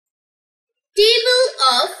Table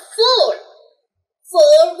of 4.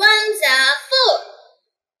 4 ones are 4.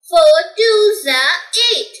 4 twos are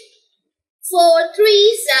 8. 4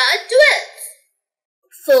 threes are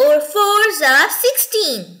 12. 4 fours are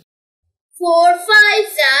 16. 4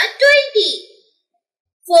 fives are 20.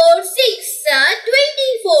 4 sixes are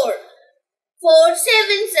 24. 4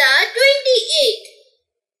 sevens are 28.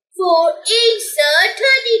 4 eights are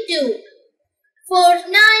 32. 4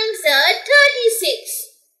 nines are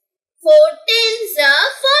 36. 4 tens are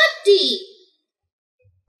 40.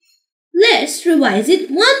 Let's revise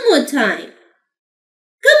it one more time.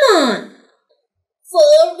 Come on.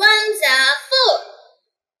 4 ones are 4.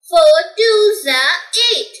 4 twos are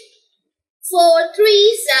 8. 4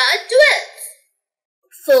 threes are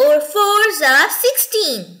 12. 4 fours are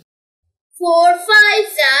 16. 4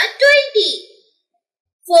 fives are 20.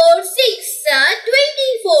 4 sixes are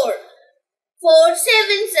 24. 4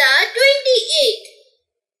 sevens are 28.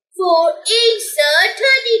 4 eights are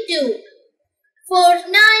 32. 4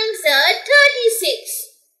 nines are 36.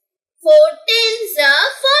 4 tens are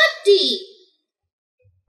 40.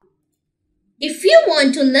 If you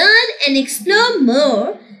want to learn and explore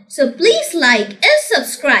more, so please like and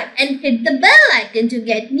subscribe and hit the bell icon to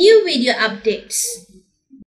get new video updates.